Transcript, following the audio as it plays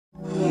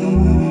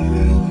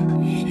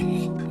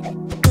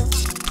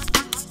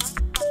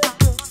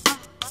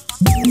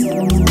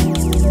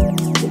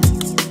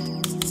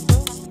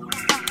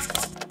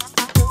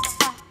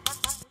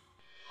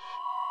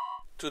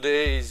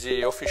is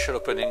the official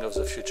opening of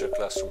the Future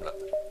Classroom Lab.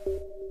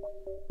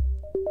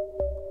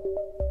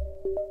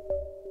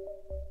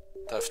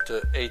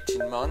 After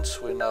 18 months,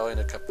 we're now in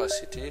a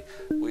capacity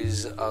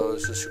with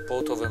the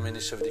support of the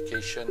Ministry of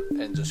Education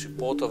and the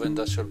support of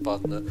industrial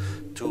partner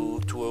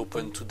to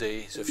open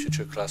today the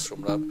Future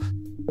Classroom Lab.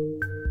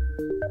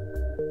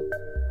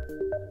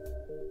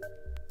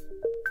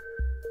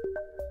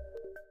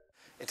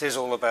 It is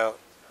all about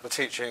the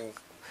teaching,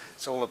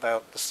 it's all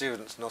about the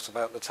students, not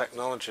about the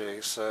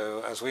technology.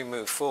 So as we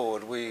move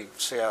forward, we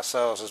see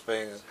ourselves as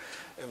being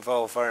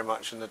involved very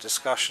much in the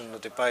discussion, the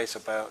debate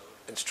about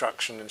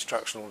instruction,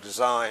 instructional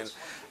design,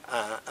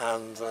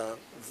 and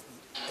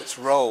its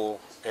role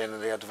in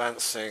the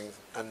advancing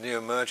and new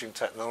emerging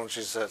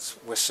technologies that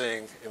we're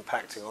seeing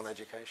impacting on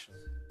education.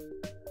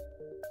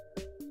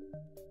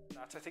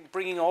 I think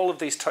bringing all of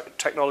these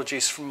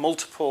technologies from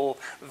multiple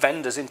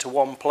vendors into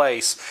one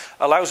place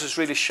allows us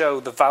really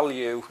show the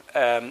value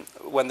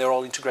when they're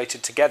all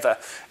integrated together.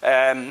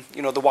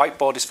 You know, the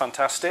whiteboard is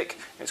fantastic,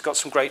 it's got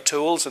some great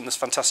tools and there's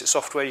fantastic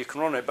software you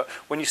can run it, but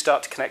when you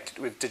start to connect it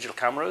with digital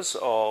cameras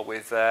or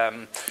with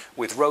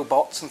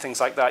robots and things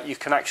like that, you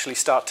can actually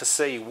start to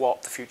see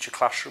what the future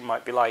classroom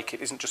might be like.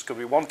 It isn't just going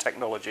to be one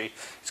technology,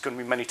 it's going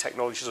to be many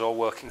technologies all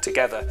working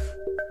together.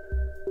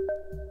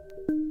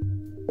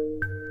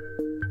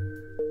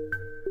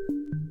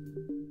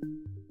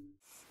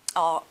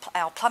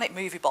 Our Planet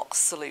Movie Box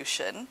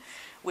solution,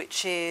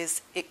 which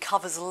is, it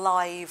covers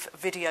live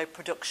video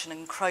production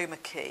and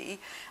chroma key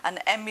and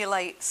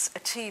emulates a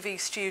TV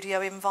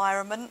studio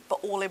environment, but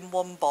all in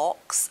one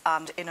box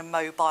and in a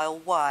mobile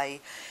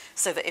way,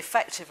 so that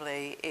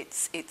effectively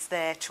it's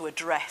there to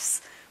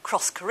address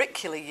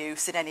cross-curricular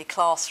use in any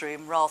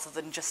classroom rather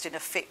than just in a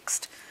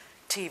fixed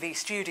TV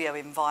studio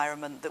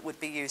environment that would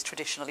be used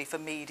traditionally for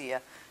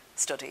media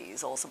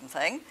studies or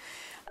something.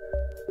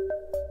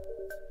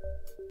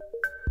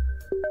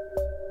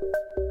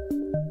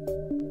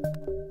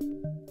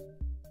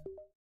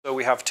 So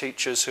we have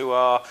teachers who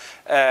are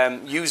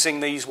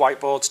using these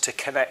whiteboards to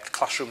connect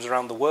classrooms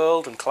around the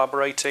world and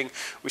collaborating.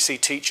 We see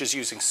teachers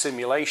using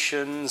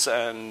simulations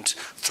and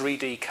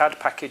 3D CAD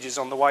packages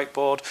on the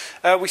whiteboard.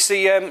 We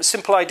see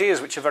simple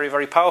ideas which are very,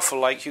 very powerful,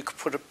 like you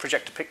could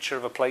project a picture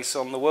of a place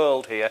on the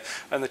world here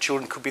and the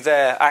children could be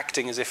there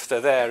acting as if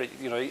they're there,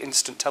 you know,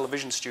 instant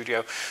television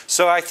studio.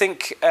 So I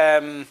think,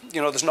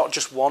 you know, there's not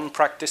just one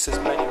practice, there's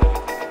many.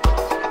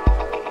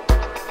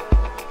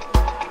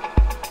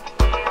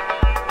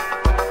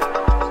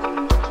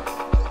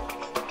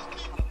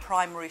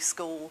 Primary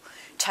school,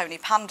 Tony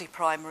Pandy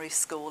Primary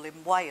School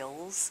in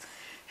Wales,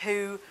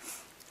 who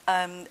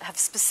have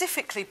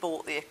specifically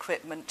bought the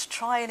equipment to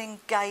try and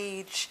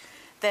engage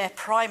their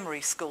primary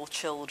school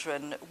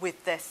children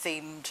with their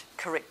themed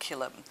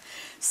curriculum.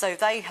 So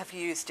they have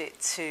used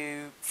it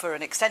for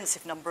an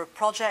extensive number of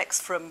projects,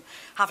 from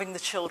having the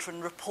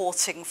children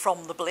reporting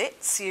from the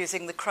Blitz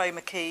using the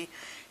chroma key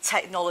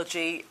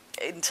technology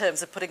in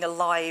terms of putting a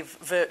live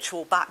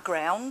virtual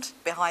background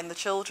behind the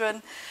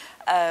children.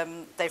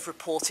 They've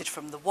reported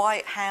from the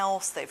White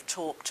House, they've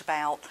talked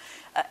about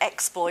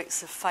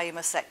exploits of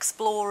famous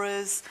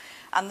explorers,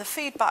 and the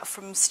feedback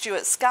from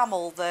Stuart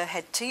Scammell, the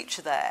head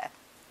teacher there,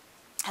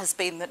 has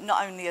been that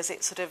not only has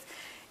it sort of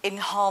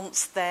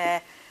enhanced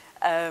their,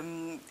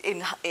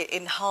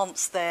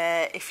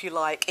 if you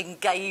like,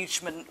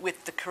 engagement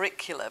with the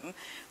curriculum,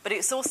 but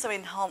it's also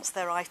enhanced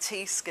their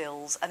IT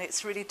skills and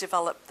it's really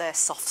developed their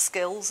soft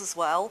skills as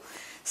well.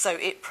 So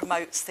it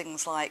promotes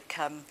things like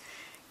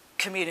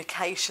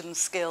communication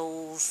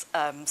skills,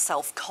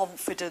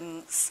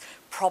 self-confidence,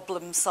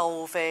 problem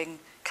solving,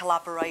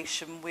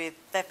 collaboration with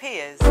their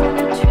peers. For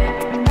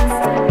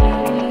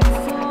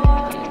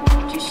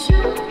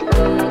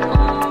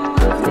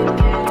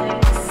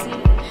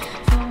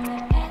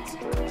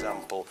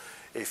example,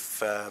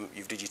 if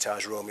you've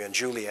digitised Romeo and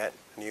Juliet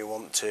and you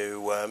want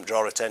to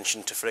draw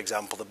attention to, for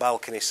example, the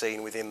balcony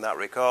scene within that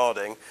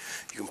recording,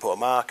 you can put a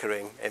marker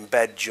in,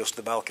 embed just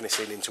the balcony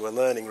scene into a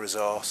learning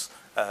resource,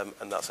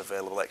 and that's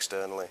available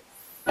externally.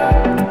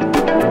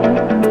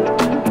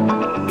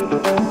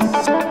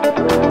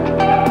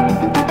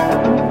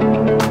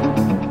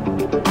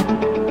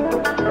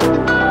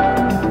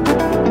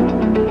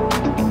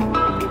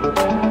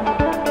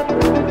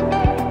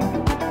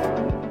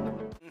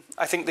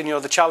 I think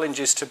the challenge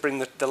is to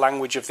bring the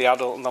language of the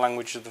adult and the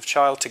language of the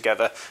child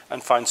together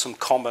and find some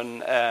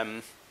common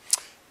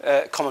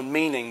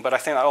meaning. But I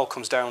think that all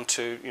comes down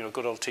to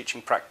good old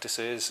teaching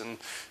practices and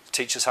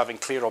teachers having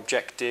clear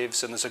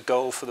objectives, and there's a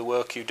goal for the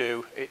work you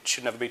do. It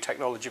should never be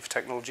technology for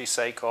technology's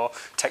sake or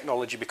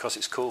technology because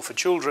it's cool for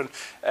children.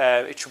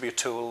 It should be a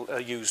tool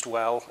used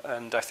well,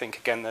 and I think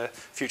again the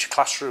Future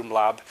Classroom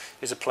Lab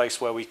is a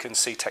place where we can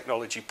see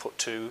technology put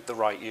to the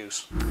right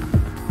use.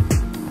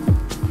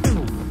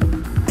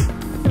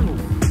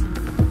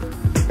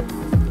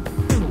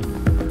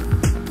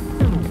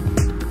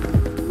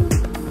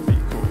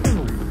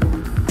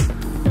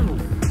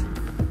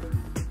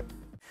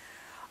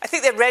 I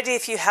think they're ready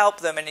if you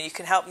help them, and you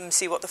can help them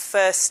see what the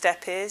first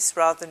step is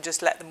rather than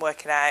just let them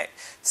work it out.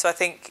 So I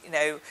think,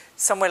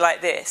 somewhere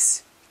like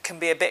this can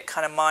be a bit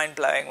kind of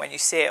mind-blowing when you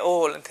see it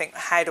all and think,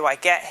 how do I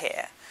get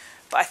here?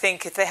 But I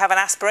think if they have an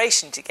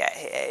aspiration to get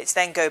here, it's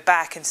then go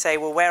back and say,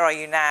 well, where are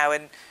you now?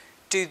 And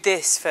do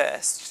this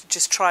first.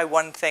 Just try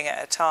one thing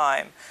at a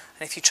time.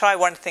 And if you try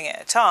one thing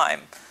at a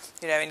time,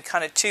 you know, in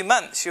kind of 2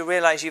 months, you'll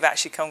realise you've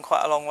actually come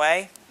quite a long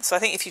way. So I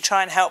think if you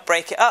try and help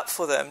break it up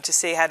for them to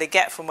see how to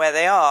get from where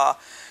they are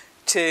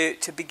to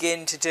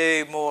begin to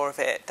do more of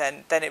it,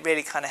 then it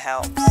really kind of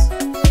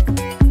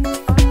helps.